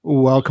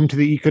Welcome to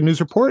the Eco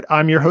News Report.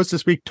 I'm your host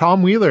this week,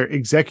 Tom Wheeler,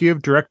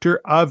 Executive Director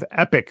of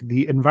EPIC,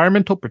 the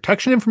Environmental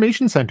Protection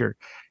Information Center.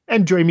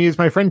 And join me is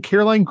my friend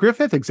Caroline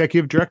Griffith,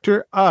 Executive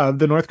Director of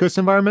the North Coast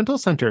Environmental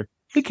Center.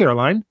 Hey,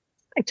 Caroline.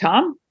 Hi,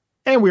 Tom.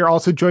 And we are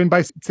also joined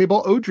by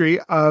Sable Odry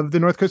of the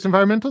North Coast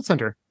Environmental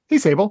Center. Hey,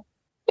 Sable.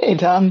 Hey,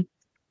 Tom.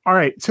 All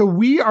right, so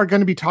we are going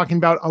to be talking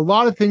about a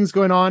lot of things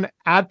going on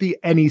at the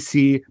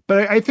NEC,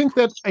 but I think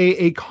that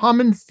a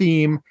common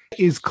theme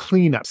is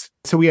cleanups.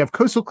 So we have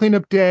Coastal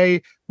Cleanup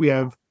Day, we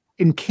have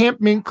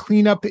encampment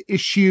cleanup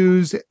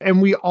issues,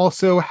 and we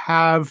also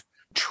have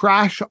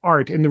trash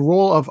art and the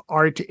role of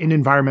art in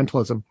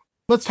environmentalism.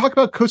 Let's talk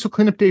about Coastal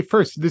Cleanup Day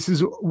first. This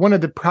is one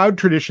of the proud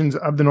traditions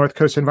of the North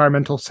Coast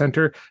Environmental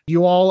Center.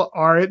 You all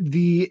are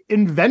the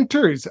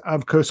inventors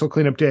of Coastal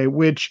Cleanup Day,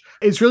 which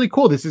is really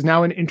cool. This is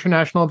now an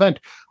international event.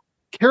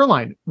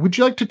 Caroline, would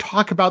you like to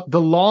talk about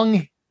the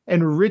long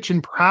and rich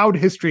and proud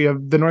history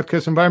of the North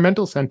Coast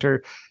Environmental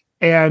Center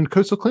and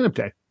Coastal Cleanup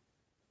Day?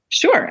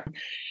 Sure.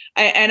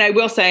 And I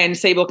will say, and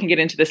Sable can get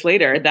into this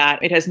later,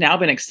 that it has now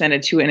been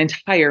extended to an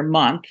entire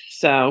month.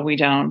 So we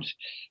don't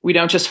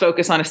just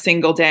focus on a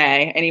single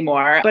day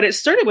anymore. But it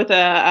started with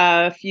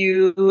a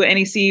few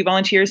NEC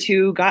volunteers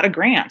who got a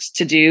grant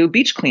to do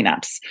beach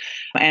cleanups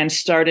and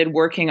started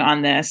working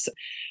on this.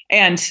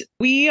 And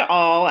we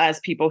all, as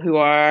people who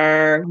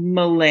are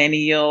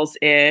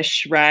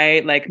millennials-ish,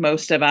 right, like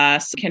most of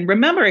us, can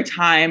remember a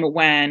time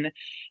when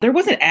there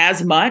wasn't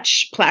as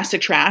much plastic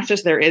trash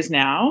as there is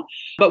now.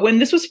 But when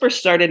this was first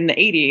started in the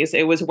 80s,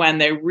 it was when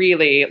they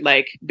really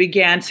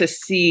began to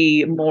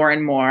see more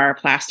and more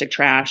plastic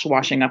trash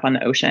washing up on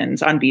the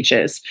oceans, on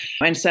beaches.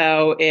 And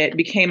so it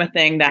became a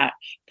thing that,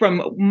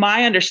 from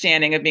my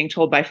understanding of being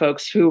told by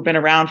folks who've been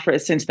around for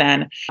since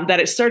then,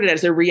 that it started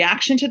as a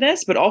reaction to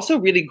this, but also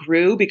really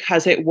grew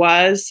because it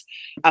was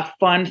a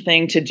fun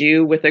thing to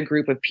do with a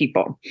group of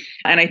people.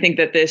 And I think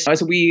that this,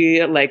 as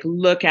we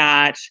look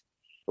at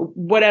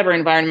whatever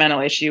environmental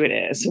issue it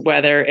is,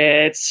 whether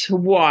it's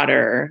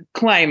water,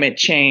 climate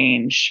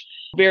change,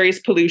 various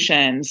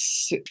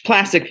pollutions,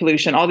 plastic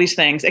pollution, all these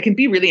things, it can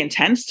be really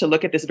intense to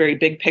look at this very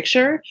big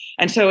picture.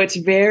 And so it's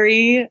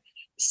very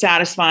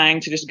satisfying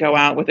to just go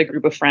out with a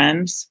group of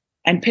friends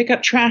and pick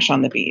up trash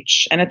on the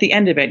beach. And at the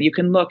end of it, you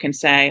can look and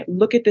say,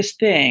 look at this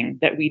thing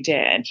that we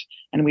did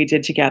and we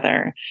did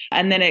together.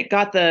 And then it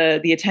got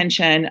the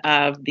attention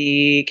of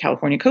the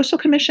California Coastal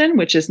Commission,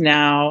 which is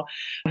now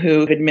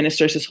who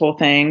administers this whole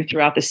thing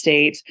throughout the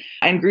state,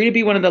 and grew to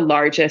be one of the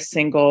largest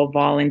single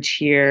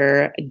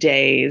volunteer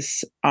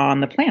days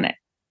on the planet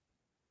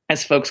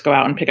as folks go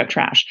out and pick up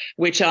trash,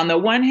 which on the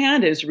one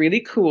hand is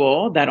really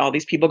cool that all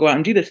these people go out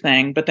and do this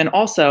thing, but then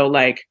also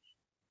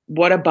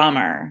what a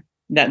bummer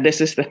that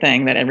this is the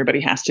thing that everybody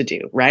has to do,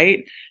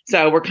 right?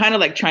 So we're kind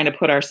of trying to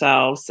put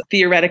ourselves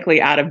theoretically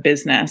out of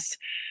business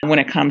when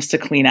it comes to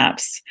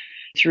cleanups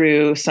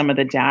through some of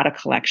the data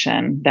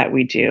collection that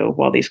we do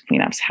while these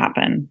cleanups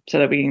happen so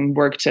that we can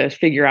work to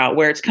figure out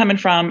where it's coming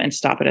from and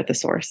stop it at the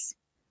source.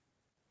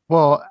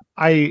 Well,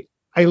 I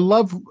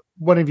love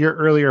one of your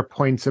earlier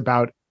points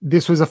about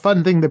this was a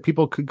fun thing that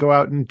people could go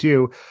out and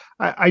do.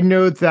 I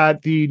know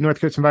that the North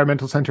Coast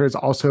Environmental Center has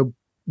also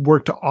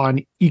worked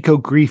on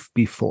eco-grief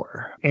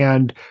before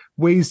and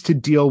ways to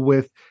deal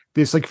with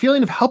this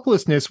feeling of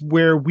helplessness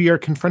where we are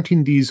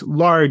confronting these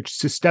large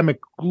systemic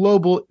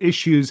global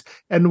issues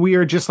and we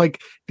are just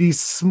these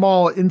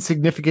small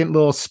insignificant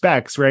little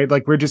specks, right?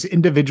 We're just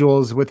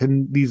individuals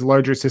within these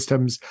larger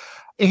systems.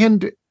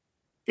 And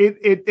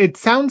it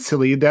sounds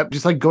silly that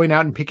just going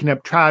out and picking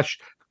up trash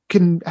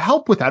can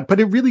help with that, but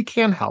it really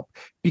can help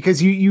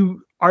because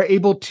you are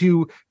able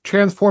to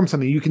transform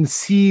something. You can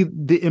see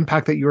the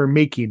impact that you are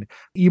making.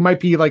 You might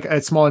be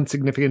a small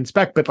insignificant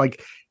speck, but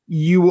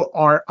you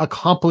are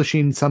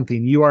accomplishing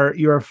something. You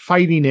are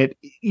fighting it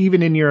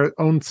even in your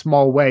own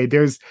small way.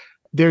 There's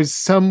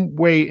some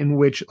way in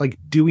which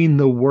doing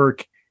the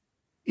work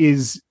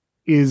is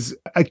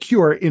a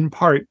cure in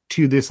part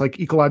to this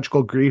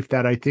ecological grief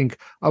that I think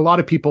a lot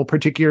of people,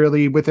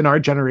 particularly within our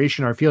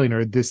generation, are feeling,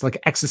 or this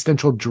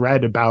existential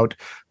dread about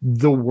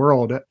the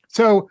world.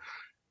 So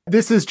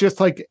this is just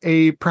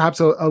perhaps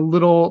a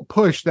little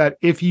push that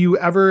if you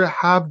ever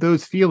have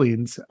those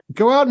feelings,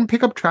 go out and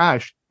pick up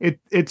trash.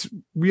 It's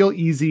real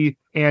easy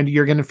and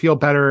you're going to feel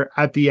better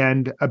at the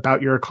end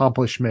about your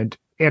accomplishment.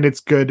 And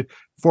it's good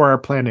for our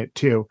planet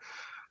too.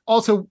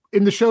 Also,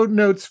 in the show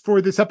notes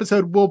for this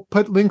episode, we'll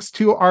put links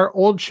to our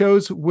old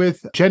shows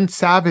with Jen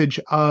Savage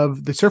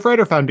of the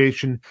Surfrider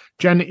Foundation.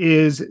 Jen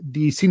is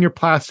the Senior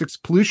Plastics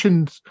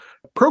Pollution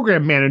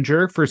Program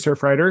Manager for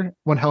Surfrider,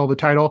 one hell of a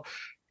title.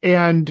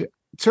 And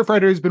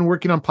Surfrider has been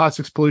working on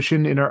plastics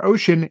pollution in our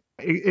ocean,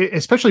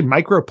 especially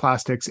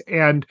microplastics.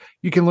 And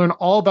you can learn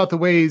all about the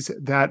ways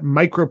that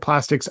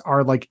microplastics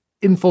are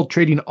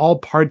infiltrating all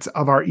parts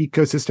of our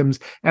ecosystems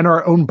and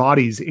our own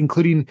bodies,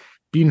 including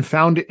being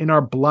found in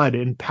our blood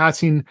and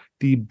passing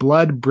the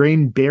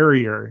blood-brain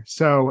barrier.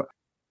 So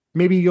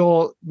maybe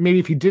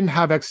if you didn't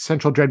have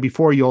existential dread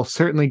before, you'll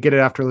certainly get it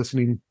after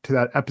listening to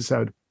that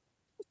episode.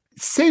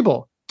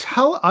 Sable,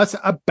 tell us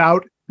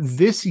about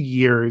this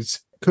year's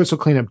Coastal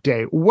Cleanup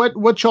Day?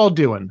 What y'all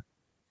doing?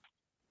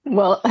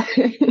 Well,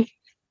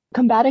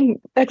 combating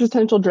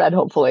existential dread,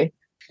 hopefully.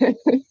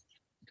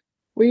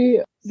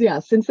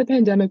 Since the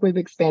pandemic, we've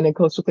expanded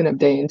Coastal Cleanup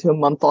Day into a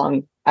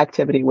month-long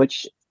activity,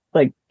 which,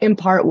 like, in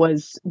part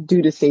was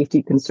due to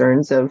safety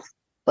concerns of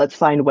let's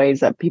find ways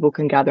that people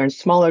can gather in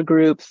smaller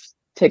groups,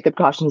 take the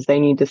precautions they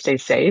need to stay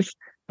safe.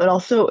 But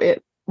also,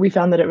 we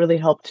found that it really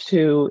helped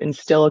to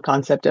instill a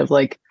concept of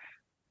like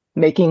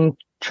making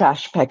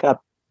trash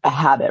pickup a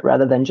habit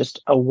rather than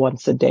just a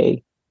once a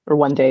day or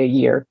one day a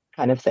year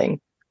kind of thing.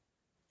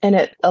 And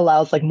it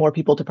allows like more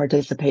people to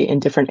participate in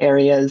different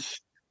areas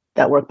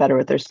that work better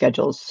with their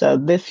schedules. So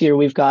this year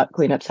we've got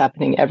cleanups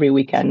happening every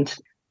weekend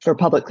for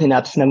public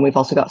cleanups. And then we've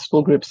also got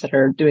school groups that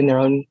are doing their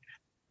own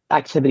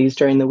activities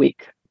during the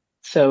week.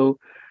 So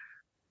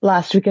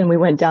last weekend we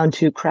went down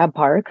to Crab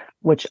Park,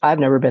 which I've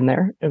never been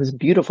there. It was a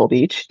beautiful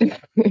beach.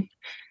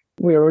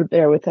 We were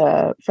there with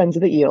Friends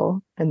of the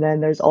Eel. And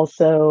then there's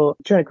also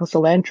Trinidad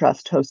Coastal Land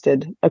Trust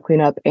hosted a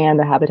cleanup and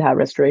a habitat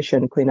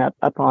restoration cleanup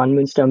up on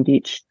Moonstone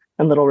Beach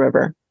and Little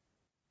River.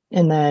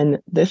 And then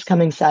this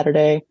coming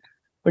Saturday,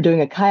 we're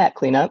doing a kayak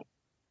cleanup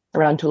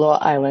around Toloa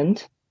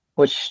Island,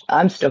 which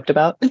I'm stoked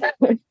about.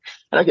 I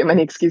don't get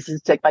many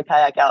excuses to take my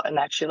kayak out and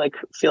actually like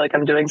feel like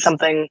I'm doing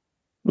something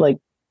like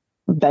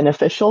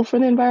beneficial for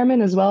the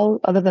environment as well,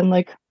 other than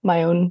like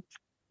my own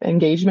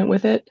engagement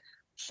with it.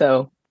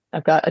 So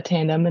I've got a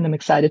tandem and I'm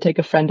excited to take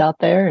a friend out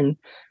there and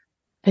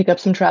pick up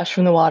some trash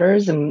from the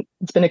waters. And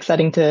it's been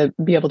exciting to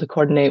be able to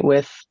coordinate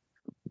with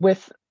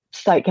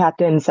site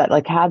captains that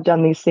like have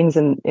done these things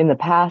in the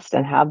past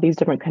and have these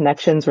different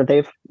connections where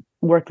they've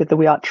worked with the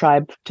Wiyot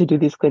tribe to do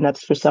these cleanups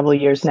for several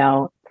years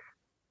now.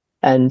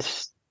 And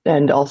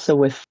also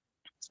with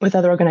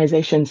other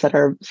organizations that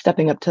are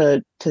stepping up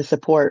to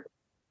support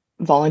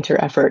volunteer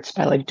efforts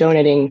by like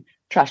donating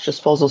trash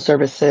disposal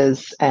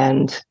services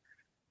and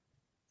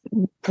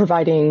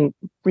providing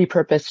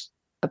repurposed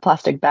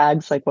plastic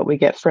bags like what we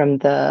get from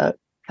the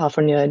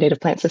California Native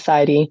Plant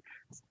Society.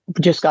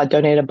 We just got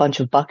donated a bunch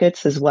of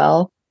buckets as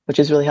well, which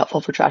is really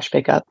helpful for trash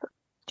pickup.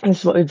 And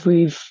so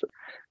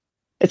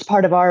it's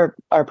part of our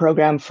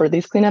program for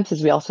these cleanups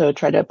is we also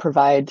try to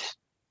provide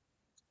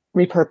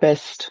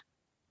repurposed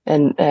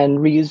and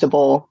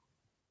reusable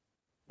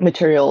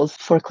materials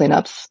for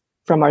cleanups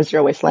from our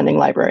zero waste lending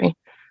library.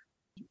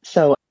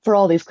 So for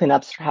all these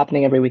cleanups are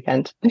happening every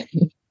weekend.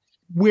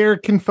 Where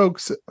can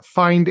folks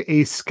find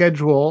a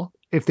schedule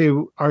if they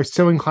are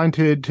so inclined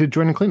to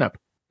join a cleanup?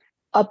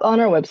 Up on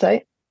our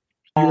website.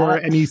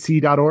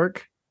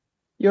 yournec.org.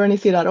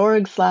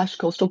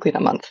 yournec.org/coastal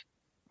cleanup month.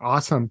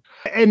 Awesome.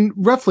 And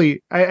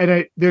roughly,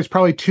 there's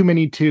probably too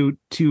many to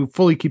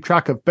fully keep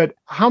track of, but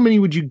how many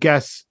would you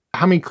guess,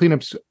 how many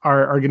cleanups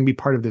are going to be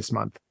part of this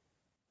month?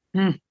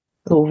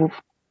 So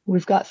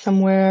we've got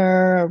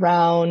somewhere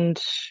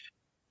around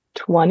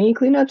 20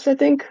 cleanups, I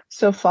think,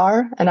 so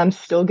far. And I'm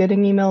still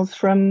getting emails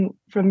from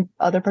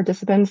other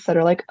participants that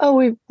are like,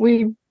 oh,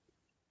 we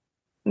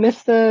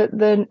missed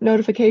the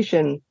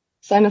notification.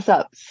 Sign us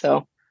up.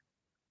 So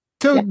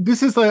yeah.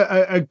 This is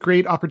a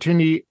great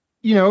opportunity.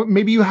 You know,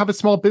 maybe you have a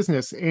small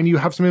business and you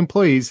have some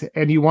employees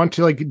and you want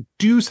to like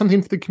do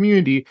something for the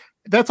community.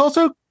 That's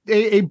also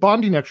a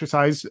bonding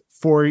exercise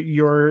for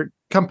your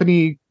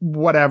company,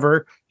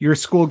 whatever, your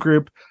school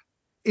group.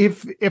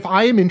 If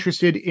I am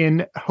interested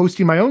in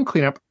hosting my own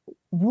cleanup,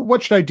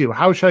 what should I do?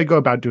 How should I go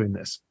about doing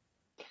this?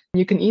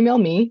 You can email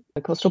me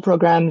at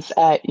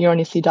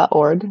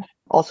coastalprograms@yournec.org,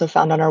 also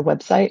found on our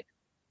website.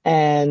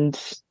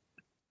 And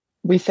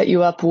we set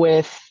you up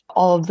with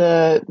all of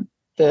the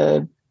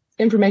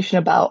information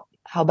about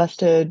how best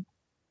to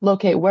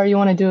locate where you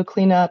want to do a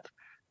cleanup,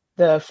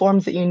 the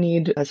forms that you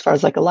need as far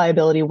as like a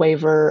liability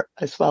waiver,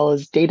 as well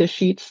as data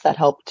sheets that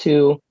help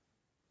to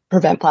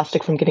prevent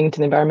plastic from getting into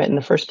the environment in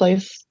the first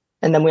place.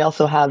 And then we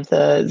also have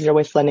the zero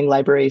waste lending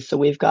library. So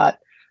we've got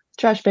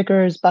trash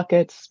pickers,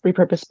 buckets,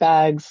 repurposed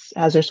bags,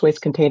 hazardous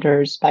waste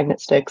containers, magnet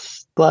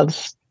sticks,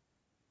 gloves,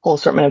 whole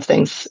assortment of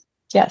things.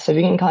 Yeah, so if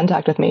you get in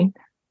contact with me,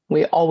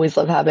 we always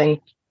love having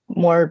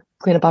more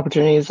cleanup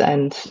opportunities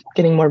and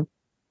getting more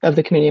of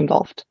the community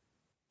involved.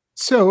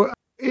 So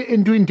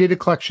in doing data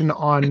collection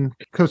on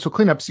coastal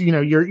cleanups, you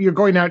know, you're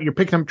going out, you're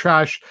picking up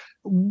trash.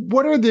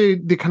 What are the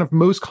kind of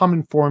most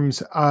common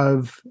forms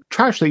of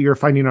trash that you're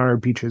finding on our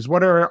beaches?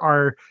 What are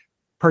our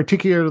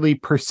particularly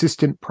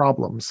persistent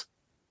problems?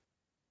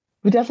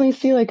 We definitely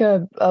see like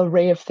a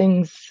array of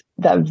things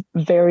that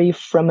vary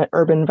from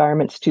urban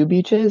environments to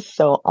beaches.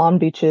 So on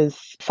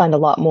beaches, find a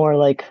lot more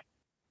like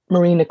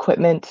marine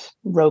equipment,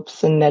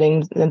 ropes and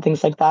netting and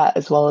things like that,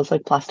 as well as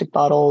like plastic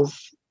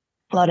bottles,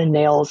 a lot of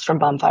nails from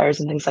bonfires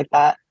and things like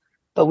that.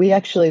 But we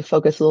actually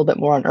focus a little bit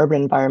more on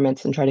urban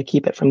environments and try to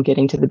keep it from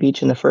getting to the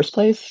beach in the first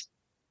place.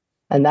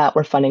 And that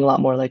we're finding a lot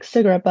more like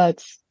cigarette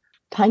butts,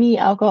 tiny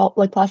alcohol,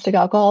 like plastic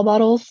alcohol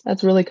bottles.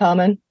 That's really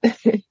common.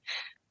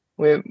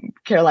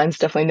 Caroline's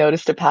definitely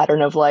noticed a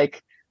pattern of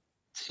like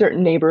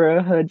certain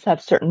neighborhoods have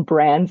certain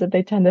brands that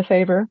they tend to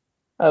favor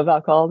of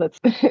alcohol. That's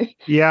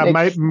yeah.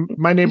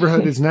 My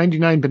neighborhood is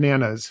 99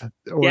 Bananas,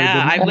 or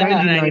yeah, the I live in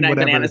the 99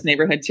 whatever. Bananas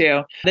neighborhood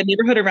too. The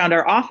neighborhood around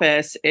our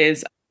office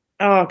is,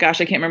 oh gosh,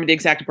 I can't remember the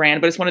exact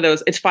brand, but it's one of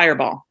those. It's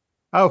Fireball.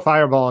 Oh,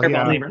 Fireball.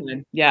 Fireball Yeah.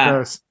 neighborhood. Yeah.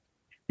 Gross.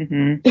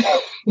 Mhm.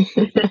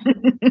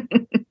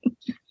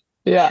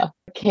 Yeah.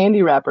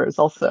 Candy wrappers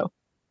also.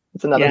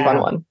 It's another Yeah. fun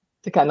one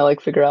to kind of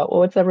like figure out, well,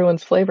 what's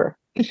everyone's flavor?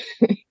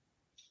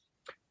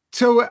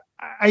 So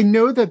I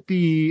know that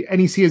the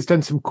NEC has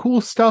done some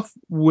cool stuff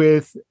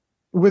with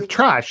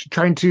trash,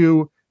 trying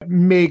to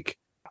make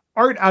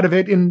art out of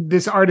it. And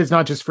this art is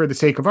not just for the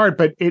sake of art,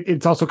 but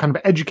it's also kind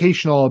of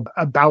educational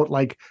about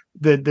like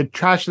the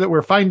trash that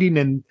we're finding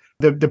and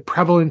the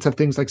prevalence of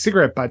things like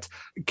cigarette butts.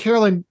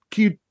 Carolyn,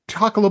 can you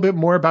talk a little bit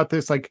more about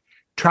this like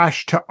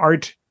trash to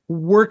art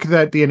work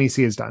that the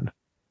NEC has done?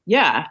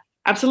 Yeah,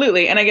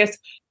 absolutely. And I guess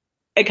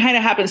it kind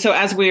of happens. So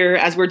as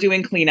we're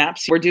doing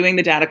cleanups, we're doing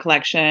the data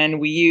collection,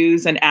 we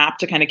use an app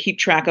to kind of keep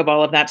track of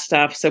all of that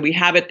stuff. So we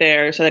have it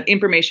there so that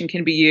information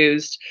can be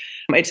used.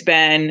 It's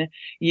been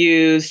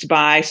used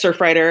by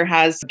Surfrider,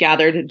 has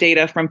gathered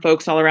data from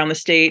folks all around the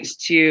state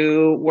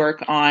to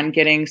work on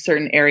getting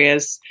certain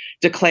areas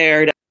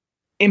declared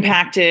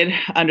impacted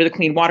under the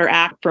Clean Water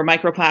Act for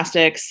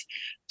microplastics.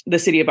 The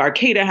city of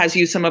Arcata has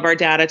used some of our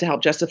data to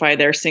help justify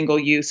their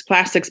single-use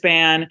plastics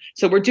ban.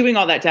 So we're doing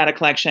all that data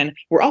collection.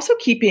 We're also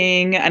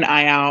keeping an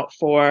eye out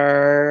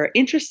for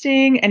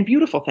interesting and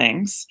beautiful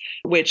things,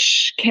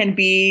 which can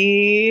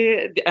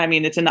be, I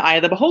mean, it's in the eye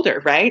of the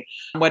beholder, right?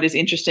 What is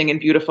interesting and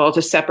beautiful,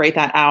 to separate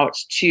that out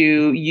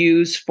to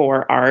use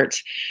for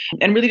art.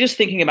 And really just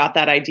thinking about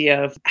that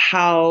idea of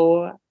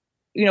how,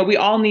 you know, we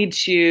all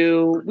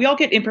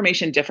get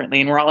information differently,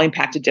 and we're all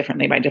impacted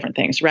differently by different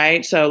things,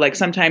 right? So like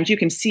sometimes you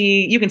can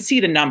see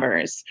the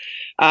numbers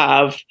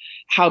of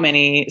how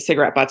many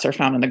cigarette butts are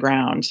found on the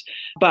ground.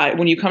 But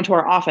when you come to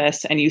our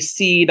office and you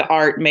see the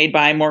art made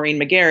by Maureen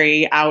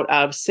McGarry out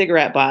of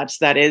cigarette butts,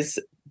 that is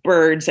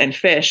birds and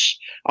fish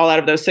all out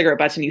of those cigarette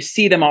butts, and you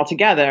see them all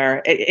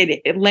together,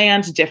 it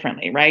lands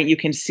differently, right? You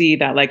can see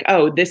that like,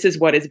 oh, this is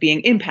what is being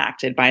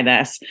impacted by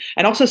this.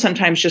 And also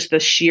sometimes just the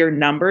sheer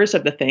numbers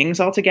of the things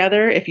all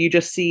together. If you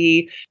just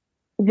see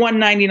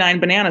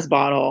 199 bananas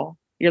bottle,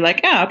 you're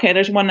like, oh, okay,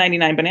 there's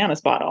 199 bananas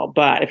bottle.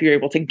 But if you're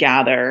able to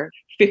gather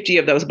 50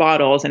 of those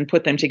bottles and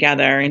put them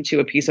together into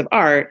a piece of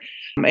art,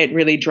 it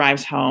really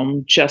drives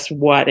home just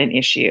what an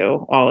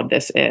issue all of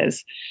this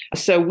is.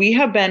 So we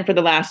have been, for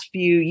the last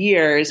few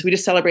years, we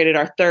just celebrated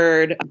our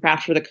third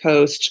Craft for the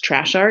Coast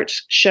trash art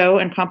show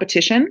and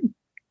competition.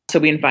 So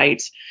we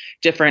invite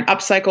different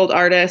upcycled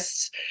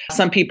artists.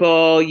 Some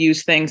people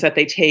use things that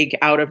they take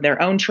out of their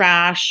own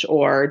trash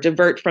or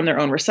divert from their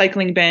own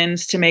recycling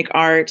bins to make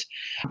art.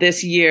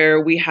 This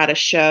year, we had a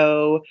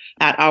show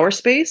at Our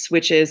Space,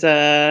 which is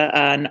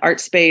an art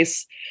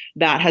space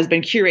that has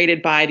been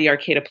curated by the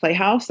Arcata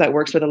Playhouse that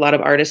works with a lot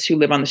of artists who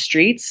live on the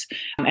streets,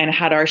 and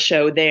had our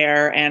show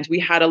there. And we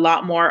had a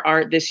lot more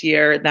art this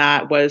year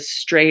that was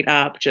straight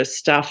up just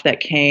stuff that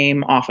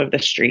came off of the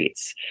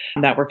streets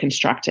that were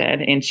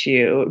constructed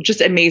into just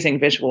amazing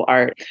visual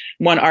art.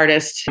 One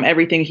artist,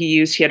 everything he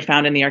used, he had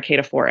found in the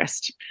Arcata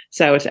forest.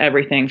 So it's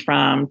everything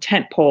from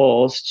tent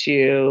poles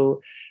to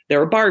there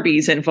were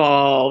Barbies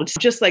involved,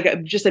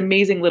 just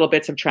amazing little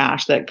bits of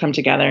trash that come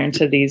together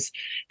into these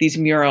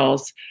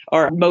murals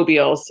or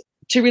mobiles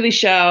to really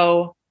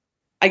show,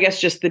 I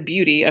guess, just the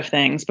beauty of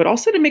things, but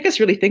also to make us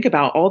really think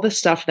about all the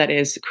stuff that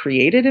is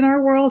created in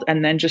our world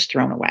and then just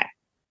thrown away.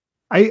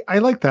 I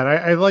like that.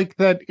 I like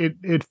that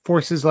it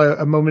forces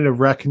a moment of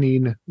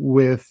reckoning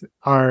with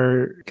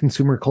our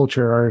consumer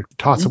culture, our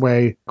toss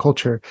away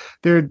culture.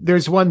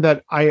 There's one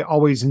that I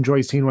always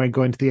enjoy seeing when I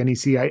go into the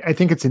NEC. I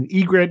think it's an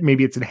egret,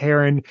 maybe it's a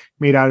heron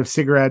made out of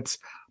cigarettes,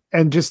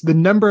 and just the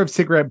number of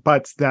cigarette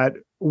butts that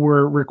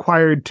were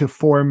required to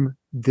form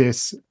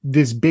this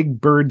big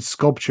bird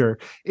sculpture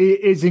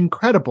is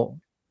incredible.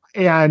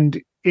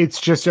 And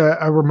it's just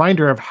a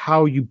reminder of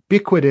how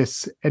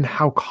ubiquitous and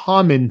how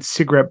common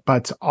cigarette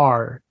butts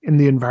are in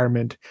the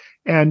environment.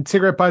 And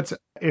cigarette butts,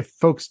 if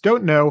folks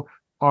don't know,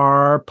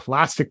 are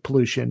plastic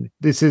pollution.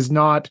 This is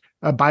not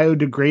a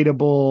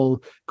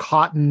biodegradable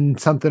cotton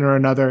something or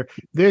another.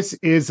 This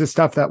is the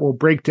stuff that will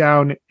break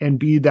down and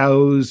be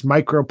those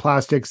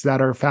microplastics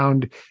that are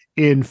found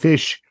in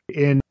fish,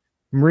 in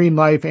marine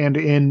life, and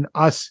in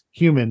us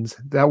humans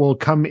that will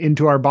come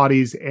into our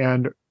bodies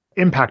and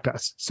impact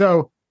us.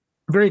 So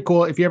very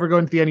cool. If you ever go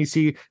into the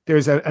NEC,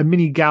 there's a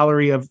mini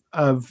gallery of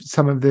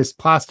some of this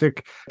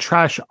plastic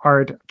trash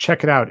art.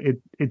 Check it out.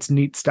 It's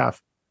neat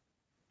stuff.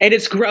 And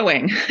it's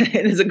growing.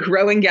 It is a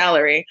growing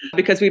gallery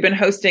because we've been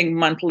hosting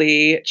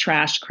monthly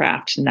trash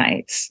craft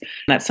nights.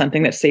 That's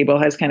something that Sable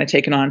has kind of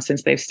taken on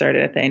since they've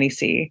started at the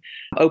NEC,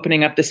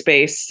 opening up the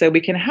space so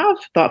we can have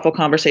thoughtful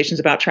conversations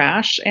about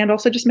trash and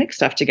also just make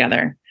stuff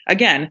together.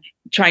 Again,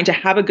 trying to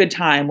have a good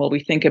time while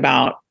we think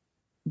about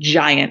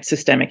giant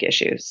systemic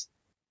issues.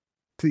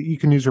 The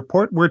Eco News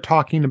Report, we're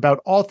talking about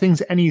all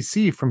things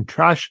NEC, from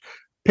trash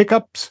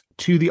pickups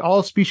to the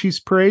all species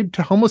parade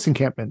to homeless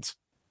encampments.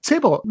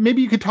 Sable,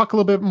 maybe you could talk a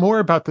little bit more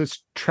about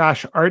this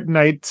trash art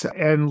nights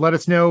and let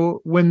us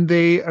know when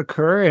they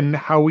occur and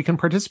how we can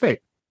participate.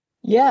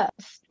 Yes,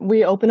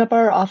 we open up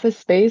our office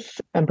space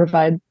and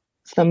provide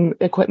some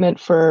equipment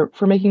for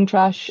making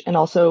trash and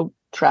also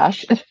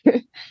trash.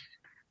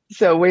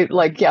 So when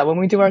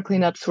we do our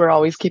cleanups, we're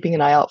always keeping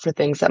an eye out for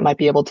things that might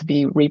be able to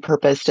be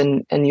repurposed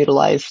and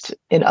utilized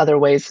in other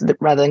ways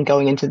rather than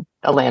going into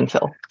a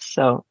landfill.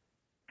 So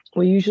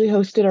we usually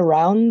host it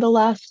around the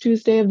last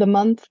Tuesday of the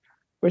month.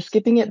 We're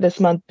skipping it this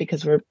month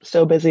because we're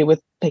so busy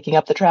with picking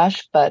up the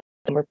trash, but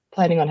we're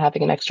planning on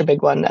having an extra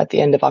big one at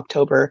the end of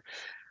October,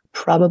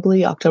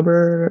 probably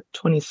October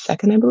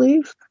 22nd, I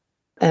believe.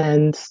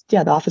 And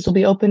yeah, the office will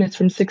be open. It's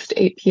from 6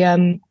 to 8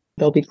 p.m.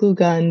 There'll be glue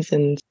guns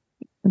and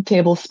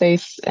table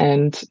space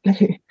and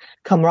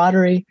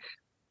camaraderie.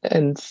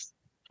 And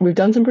we've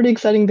done some pretty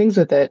exciting things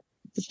with it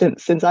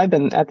since I've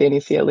been at the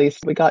NEC, at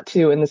least. We got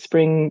to, in the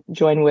spring,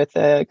 join with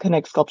a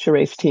Connect Sculpture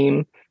Race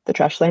team, the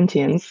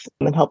Trashlantians,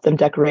 and help them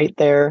decorate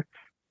their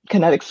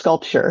kinetic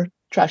sculpture,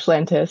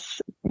 Trashlantis,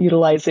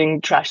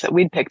 utilizing trash that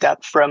we'd picked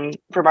up from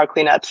our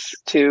cleanups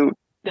to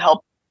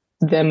help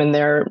them in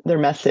their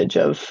message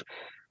of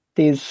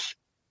these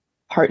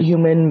part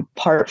human,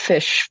 part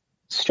fish,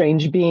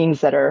 strange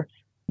beings that are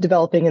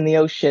developing in the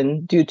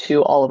ocean due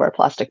to all of our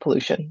plastic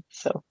pollution.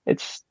 So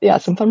it's,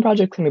 some fun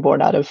projects can be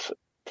born out of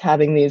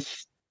having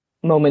these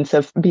moments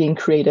of being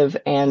creative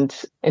and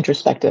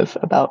introspective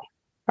about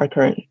our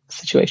current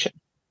situation.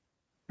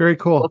 Very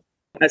cool.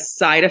 A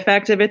side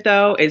effect of it,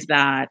 though, is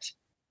that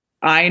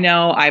I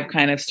know I've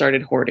kind of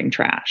started hoarding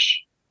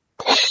trash.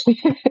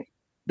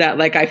 That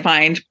like I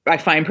find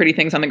pretty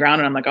things on the ground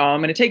and I'm like, oh, I'm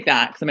going to take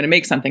that because I'm going to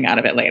make something out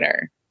of it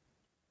later.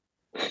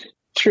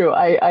 True.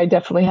 I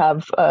definitely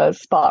have a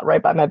spot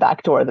right by my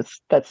back door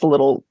that's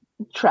little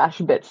trash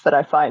bits that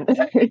I find.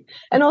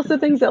 And also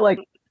things that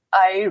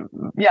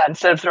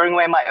instead of throwing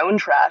away my own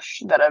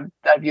trash that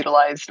I've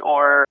utilized,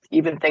 or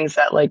even things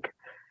that like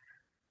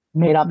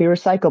may not be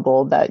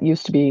recyclable that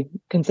used to be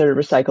considered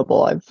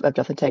recyclable, I've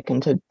definitely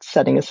taken to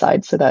setting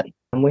aside so that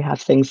we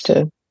have things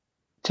to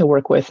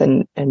work with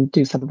and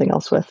do something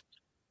else with.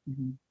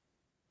 Mm-hmm.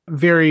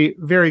 Very,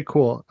 very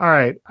cool. All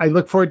right. I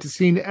look forward to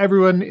seeing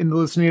everyone in the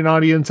listening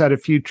audience at a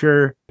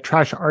future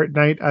Trash Art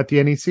Night at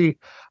the NEC.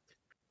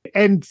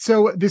 And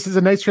so this is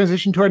a nice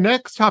transition to our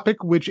next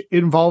topic, which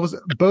involves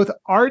both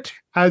art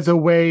as a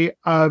way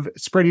of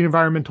spreading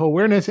environmental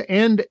awareness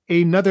and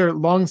another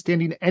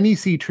longstanding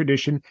NEC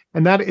tradition,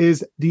 and that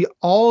is the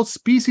All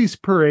Species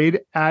Parade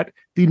at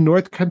the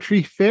North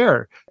Country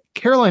Fair.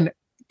 Caroline,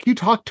 can you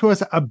talk to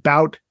us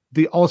about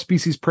the All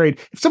Species Parade?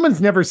 If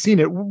someone's never seen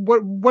it,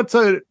 what's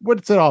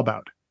it all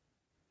about?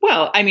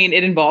 Well, I mean,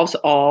 it involves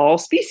all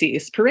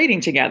species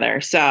parading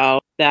together. So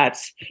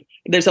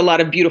there's a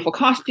lot of beautiful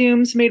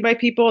costumes made by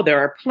people. There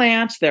are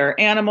plants, there are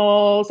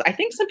animals. I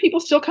think some people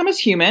still come as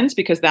humans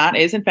because that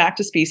is, in fact,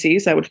 a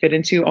species that would fit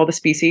into all the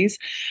species.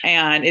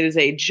 And it is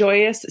a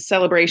joyous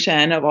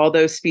celebration of all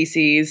those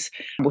species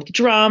with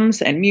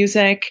drums and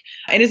music.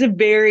 It is a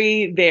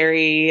very,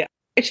 very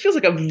it feels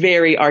like a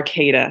very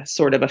Arcata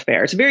sort of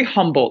affair. It's a very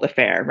Humboldt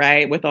affair,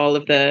 right? With all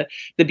of the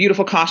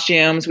beautiful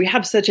costumes. We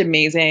have such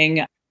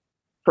amazing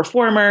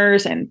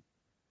performers and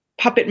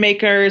puppet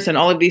makers and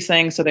all of these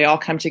things. So they all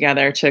come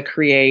together to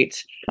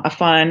create a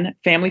fun,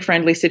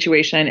 family-friendly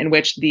situation in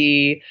which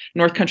the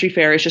North Country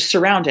Fair is just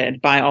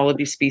surrounded by all of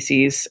these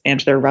species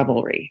and their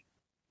revelry.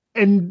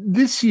 And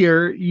this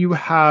year you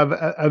have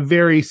a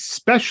very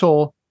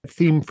special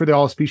theme for the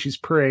All Species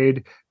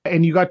Parade,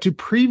 and you got to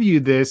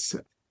preview this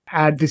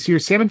at this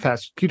year's Salmon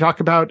Fest. Can you talk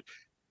about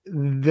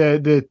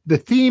the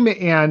theme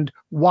and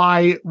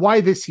why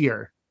this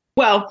year?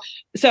 Well,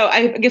 so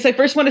I guess I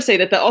first want to say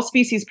that the All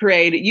Species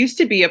Parade used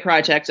to be a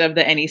project of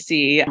the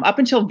NEC up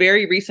until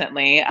very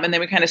recently. And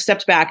then we kind of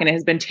stepped back and it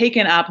has been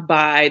taken up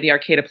by the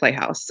Arcata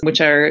Playhouse, which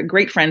are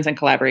great friends and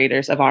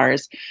collaborators of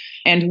ours.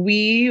 And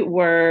we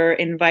were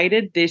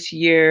invited this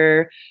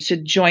year to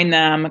join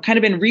them kind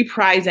of in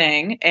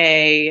reprising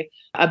a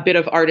bit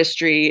of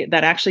artistry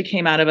that actually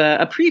came out of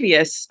a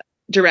previous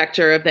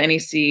director of the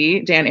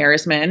NEC, Dan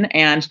Arisman,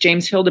 and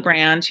James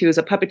Hildebrand, who is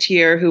a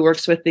puppeteer who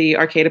works with the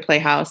Arcata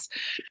Playhouse,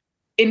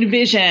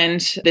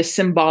 envisioned this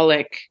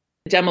symbolic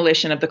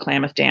demolition of the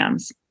Klamath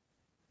Dams,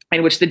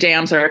 in which the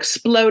dams are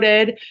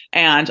exploded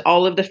and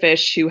all of the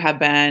fish who have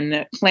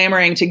been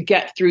clamoring to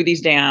get through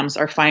these dams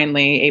are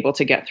finally able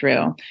to get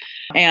through.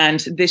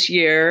 And this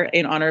year,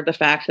 in honor of the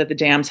fact that the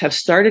dams have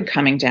started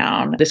coming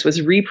down, this was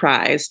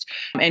reprised.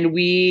 And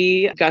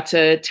we got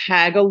to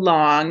tag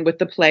along with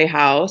the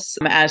Playhouse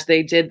as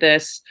they did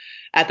this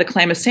at the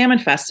Klamath Salmon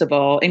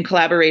Festival in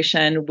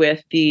collaboration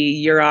with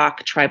the Yurok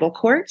Tribal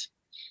Court.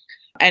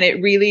 And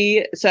it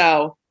really,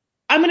 so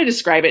I'm going to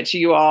describe it to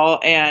you all,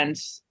 and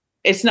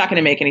it's not going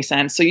to make any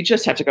sense. So you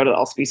just have to go to the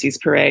All Species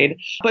Parade.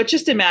 But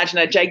just imagine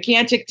a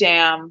gigantic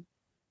dam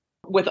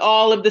with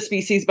all of the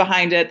species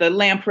behind it, the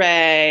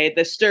lamprey,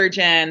 the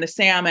sturgeon, the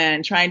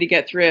salmon trying to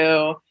get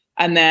through.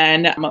 And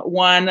then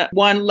one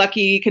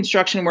lucky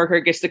construction worker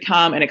gets to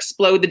come and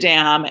explode the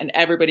dam and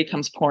everybody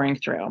comes pouring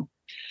through.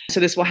 So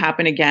this will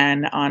happen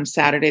again on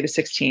Saturday, the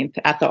 16th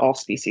at the All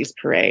Species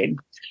Parade.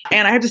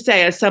 And I have to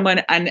say, as someone,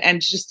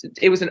 and just,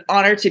 it was an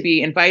honor to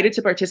be invited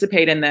to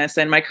participate in this.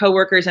 And my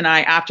coworkers and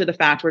I, after the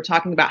fact, were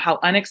talking about how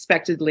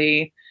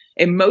unexpectedly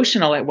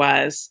emotional it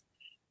was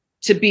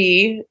to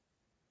be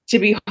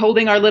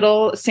holding our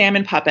little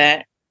salmon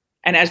puppet.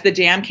 And as the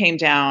dam came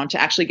down, to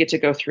actually get to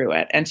go through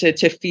it and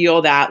to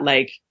feel that,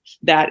 like,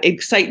 that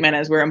excitement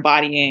as we're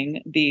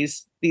embodying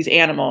these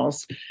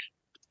animals.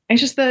 And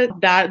it's just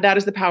that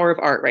is the power of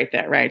art right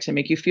there, right? To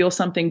make you feel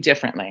something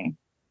differently.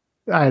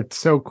 It's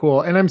so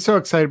cool. And I'm so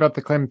excited about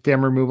the Klamath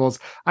Dam removals.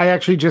 I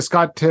actually just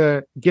got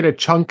to get a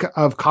chunk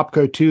of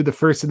Copco 2, the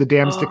first of the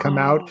dams to come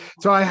out.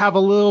 So I have a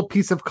little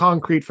piece of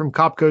concrete from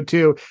Copco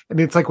 2, and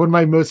it's like one of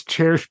my most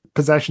cherished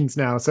possessions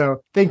now.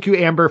 So thank you,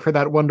 Amber, for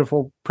that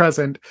wonderful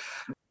present.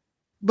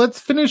 Let's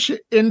finish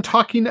in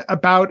talking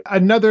about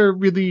another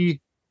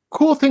really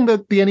cool thing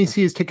that the NEC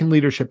has taken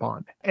leadership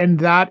on, and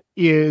that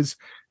is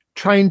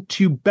trying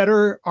to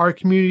better our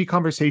community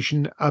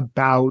conversation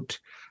about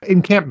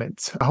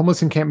encampments,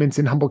 homeless encampments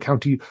in Humboldt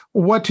County,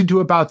 what to do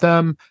about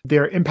them,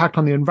 their impact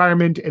on the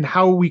environment, and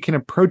how we can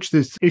approach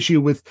this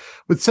issue with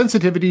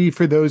sensitivity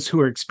for those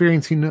who are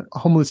experiencing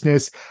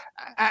homelessness,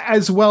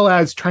 as well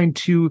as trying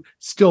to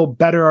still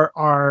better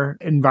our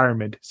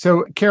environment.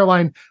 So,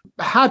 Caroline,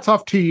 hats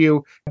off to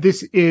you.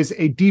 This is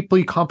a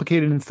deeply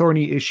complicated and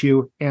thorny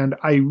issue, and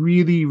I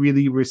really,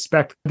 really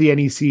respect the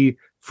NEC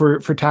for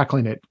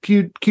tackling it.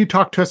 Can you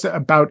talk to us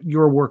about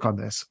your work on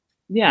this?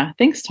 Yeah,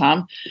 thanks,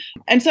 Tom.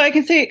 And so I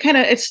can say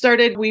it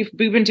started, we've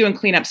been doing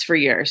cleanups for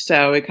years.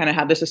 So we kind of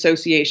have this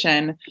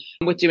association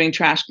with doing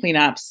trash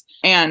cleanups.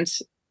 And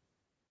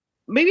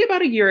maybe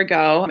about a year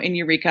ago in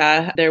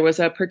Eureka, there was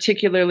a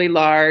particularly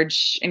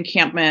large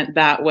encampment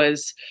that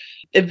was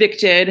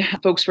evicted.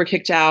 Folks were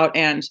kicked out,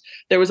 and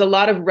there was a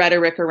lot of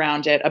rhetoric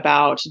around it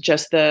about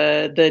just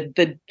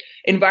the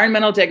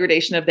environmental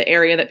degradation of the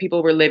area that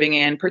people were living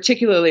in,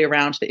 particularly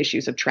around the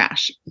issues of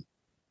trash.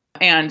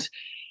 And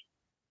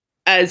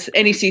as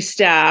NEC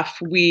staff,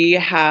 we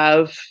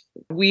have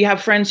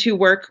friends who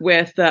work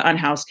with the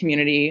unhoused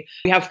community.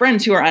 We have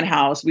friends who are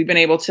unhoused. We've been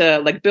able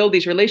to build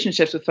these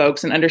relationships with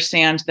folks and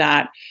understand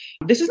that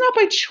this is not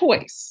by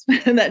choice,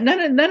 that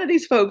none of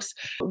these folks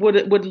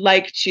would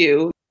like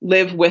to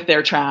live with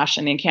their trash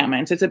in the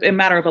encampments. It's a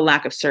matter of a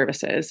lack of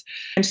services.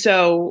 And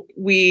so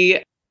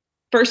we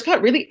first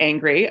got really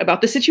angry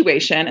about the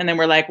situation. And then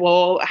we're like,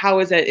 well, how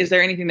is it? Is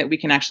there anything that we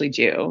can actually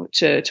do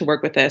to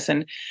work with this?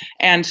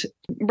 And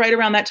right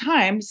around that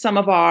time, some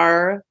of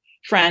our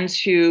friends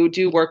who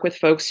do work with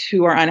folks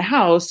who are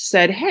unhoused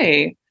said,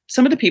 hey,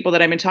 some of the people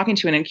that I've been talking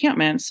to in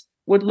encampments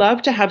would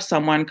love to have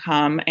someone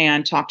come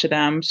and talk to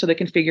them so they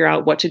can figure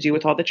out what to do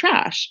with all the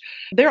trash.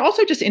 They're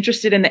also just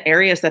interested in the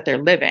areas that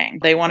they're living.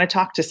 They want to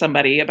talk to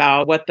somebody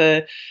about what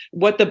the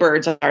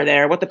birds are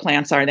there, what the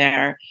plants are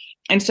there.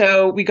 And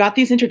so we got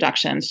these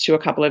introductions to a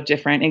couple of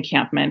different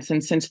encampments,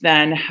 and since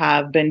then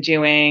have been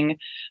doing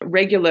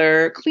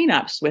regular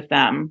cleanups with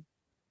them,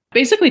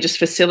 basically just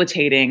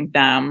facilitating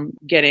them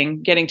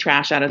getting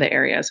trash out of the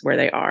areas where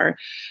they are,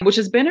 which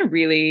has been a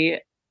really,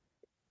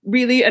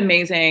 really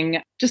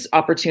amazing just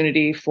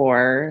opportunity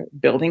for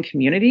building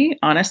community,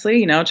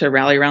 honestly, to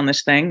rally around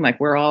this thing. Like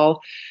we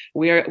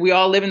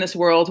all live in this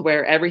world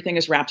where everything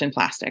is wrapped in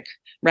plastic,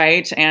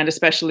 right? And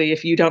especially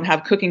if you don't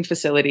have cooking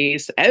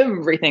facilities,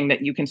 everything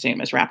that you consume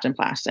is wrapped in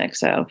plastic.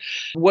 So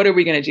what are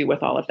we going to do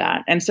with all of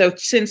that? And so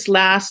since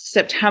last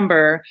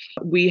September,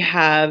 we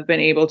have been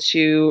able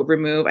to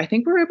remove, I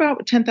think we're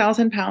about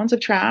 10,000 pounds of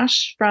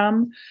trash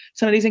from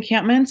some of these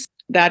encampments.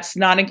 That's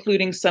not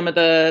including some of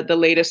the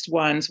latest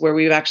ones where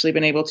we've actually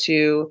been able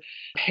to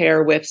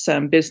pair with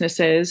some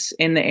businesses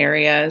in the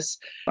areas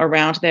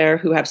around there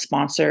who have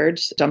sponsored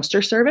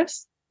dumpster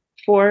service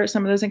for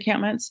some of those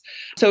encampments.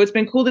 So it's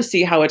been cool to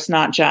see how it's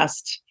not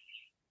just,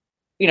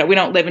 we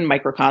don't live in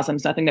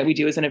microcosms. Nothing that we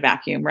do is in a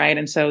vacuum, right?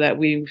 And so that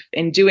we've,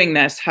 in doing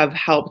this, have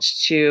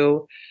helped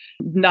to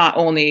not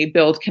only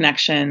build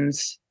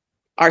connections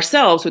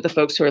ourselves with the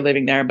folks who are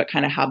living there, but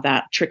kind of have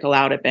that trickle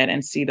out a bit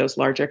and see those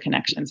larger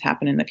connections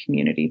happen in the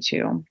community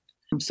too.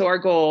 So our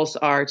goals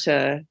are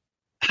to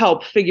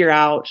help figure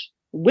out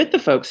with the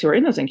folks who are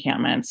in those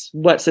encampments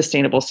what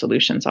sustainable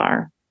solutions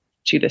are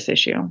to this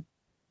issue.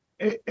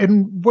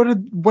 And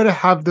what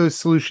have those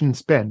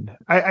solutions been?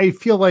 I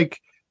feel like,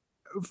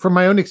 from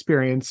my own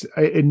experience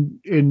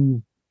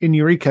in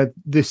Eureka,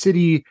 the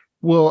city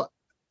will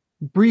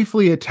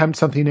briefly attempt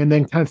something and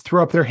then kind of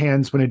throw up their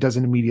hands when it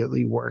doesn't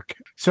immediately work.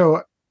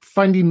 So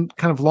finding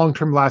kind of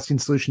long-term lasting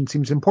solutions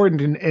seems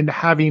important, and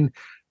having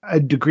a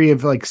degree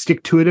of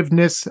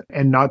stick-to-itiveness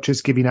and not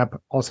just giving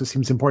up also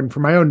seems important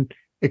from my own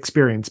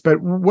experience.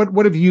 But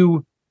what have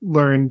you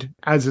learned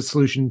as a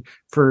solution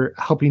for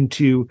helping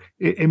to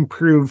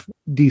improve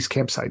these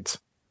campsites?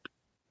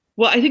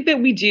 Well, I think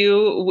that we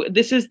do.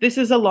 This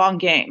is a long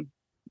game.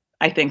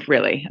 I think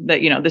really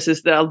that,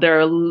 there are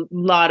a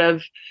lot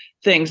of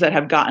things that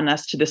have gotten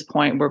us to this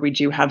point where we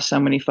do have so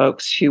many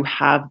folks who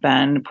have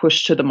been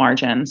pushed to the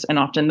margins, and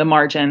often the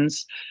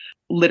margins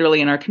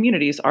literally in our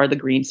communities are the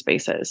green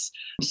spaces.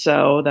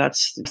 So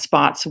that's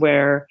spots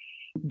where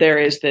there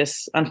is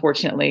this,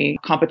 unfortunately,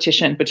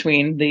 competition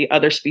between the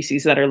other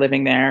species that are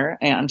living there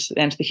and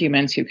the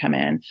humans who come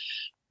in.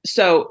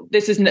 So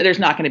there's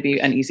not going to be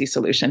an easy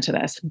solution to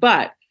this.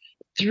 But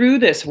through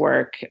this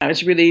work,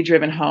 it's really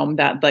driven home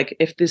that, like,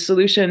 if the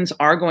solutions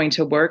are going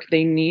to work,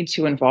 they need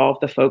to involve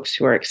the folks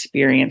who are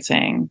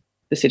experiencing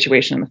the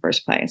situation in the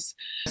first place.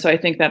 So I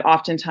think that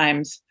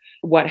oftentimes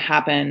what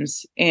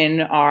happens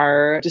in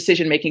our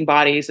decision-making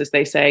bodies is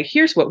they say,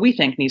 here's what we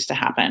think needs to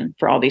happen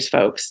for all these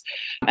folks.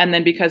 And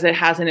then because it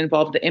hasn't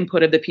involved the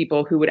input of the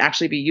people who would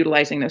actually be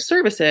utilizing those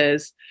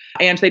services,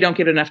 and they don't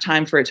get enough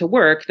time for it to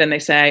work, then they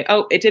say,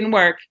 oh, it didn't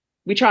work.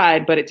 We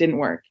tried, but it didn't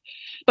work.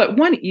 But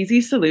one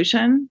easy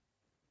solution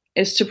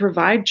is to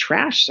provide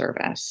trash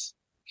service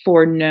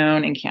for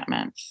known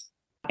encampments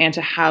and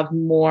to have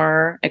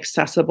more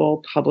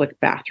accessible public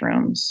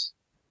bathrooms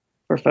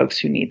for folks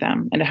who need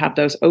them, and to have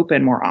those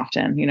open more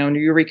often. You know, in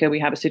Eureka, we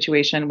have a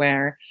situation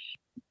where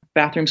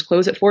bathrooms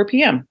close at 4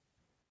 p.m.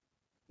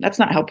 That's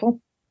not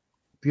helpful.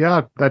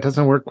 Yeah, that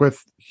doesn't work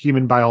with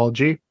human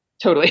biology.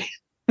 Totally.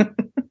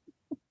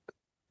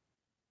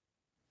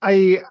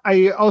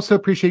 I also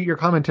appreciate your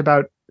comment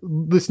about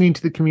listening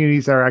to the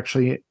communities that are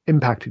actually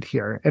impacted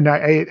here. And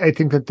I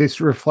think that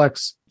this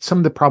reflects some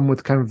of the problem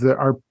with kind of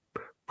our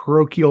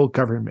parochial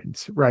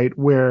governments, right?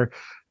 Where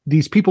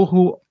these people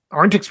who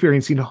aren't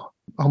experiencing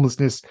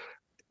homelessness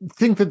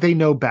think that they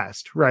know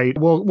best, right?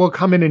 We'll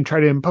come in and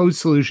try to impose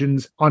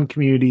solutions on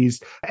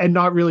communities and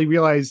not really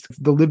realize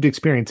the lived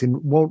experience,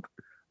 and won't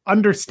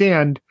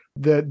understand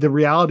the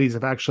realities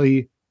of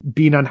actually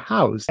being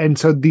unhoused. And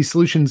so these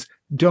solutions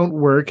don't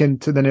work.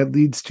 And so then it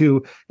leads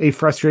to a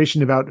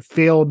frustration about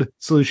failed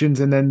solutions.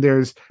 And then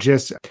there's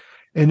just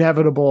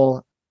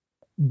inevitable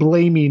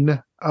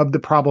blaming of the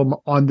problem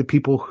on the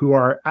people who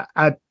are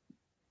at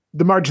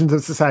the margins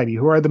of society,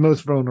 who are the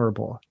most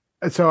vulnerable.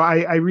 So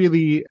that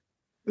really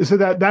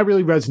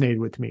resonated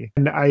with me.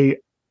 And I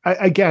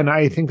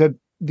think that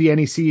the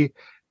NEC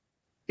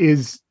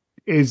is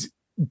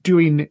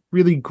doing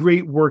really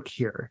great work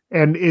here.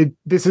 And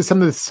this is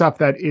some of the stuff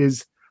that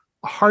is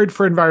hard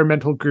for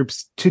environmental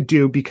groups to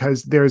do,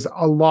 because there's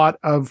a lot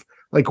of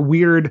like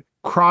weird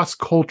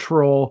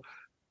cross-cultural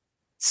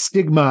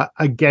stigma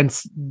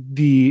against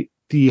the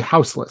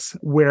houseless,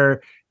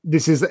 where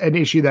this is an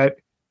issue that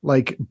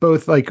like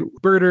both like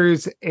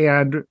birders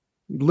and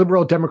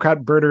liberal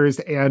Democrat birders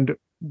and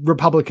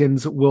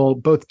Republicans will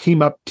both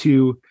team up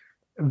to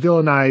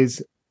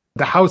villainize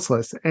the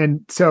houseless.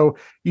 And so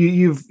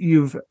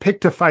you've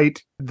picked a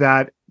fight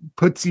that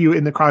puts you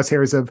in the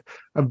crosshairs of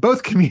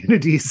both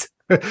communities.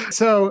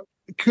 So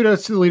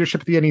kudos to the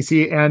leadership of the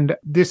NEC. And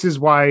this is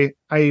why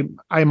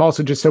I'm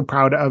also just so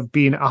proud of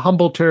being a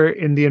Humboldter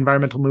in the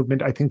environmental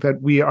movement. I think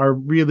that we are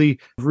really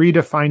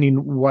redefining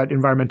what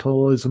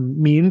environmentalism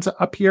means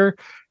up here.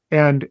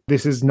 And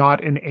this is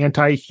not an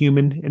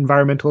anti-human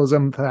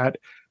environmentalism that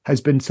has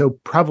been so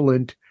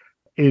prevalent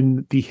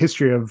in the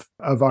history of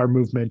our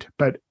movement,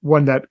 but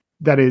one that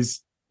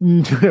is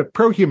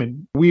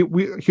pro-human. We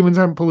humans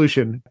aren't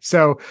pollution.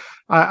 So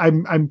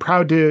I'm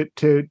proud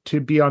to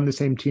be on the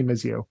same team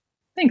as you.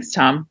 Thanks,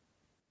 Tom.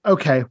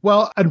 Okay.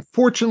 Well,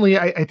 unfortunately,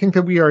 I think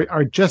that we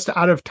are just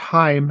out of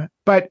time.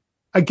 But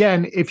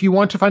again, if you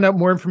want to find out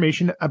more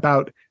information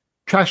about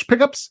trash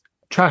pickups,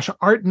 trash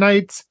art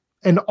nights,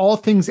 and all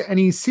things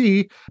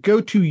NEC,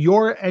 go to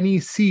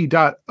yournec.org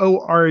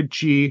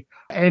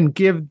and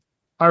give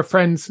our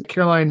friends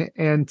Caroline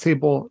and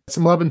Sable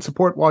some love and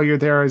support while you're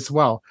there as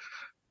well.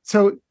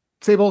 So,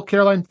 Sable,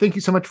 Caroline, thank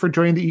you so much for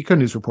joining the Eco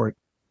News Report.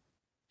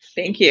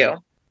 Thank you.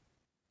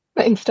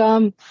 Thanks,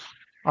 Tom.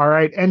 All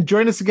right. And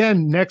join us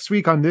again next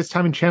week on this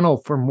time and channel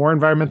for more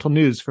environmental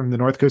news from the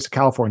North Coast of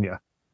California.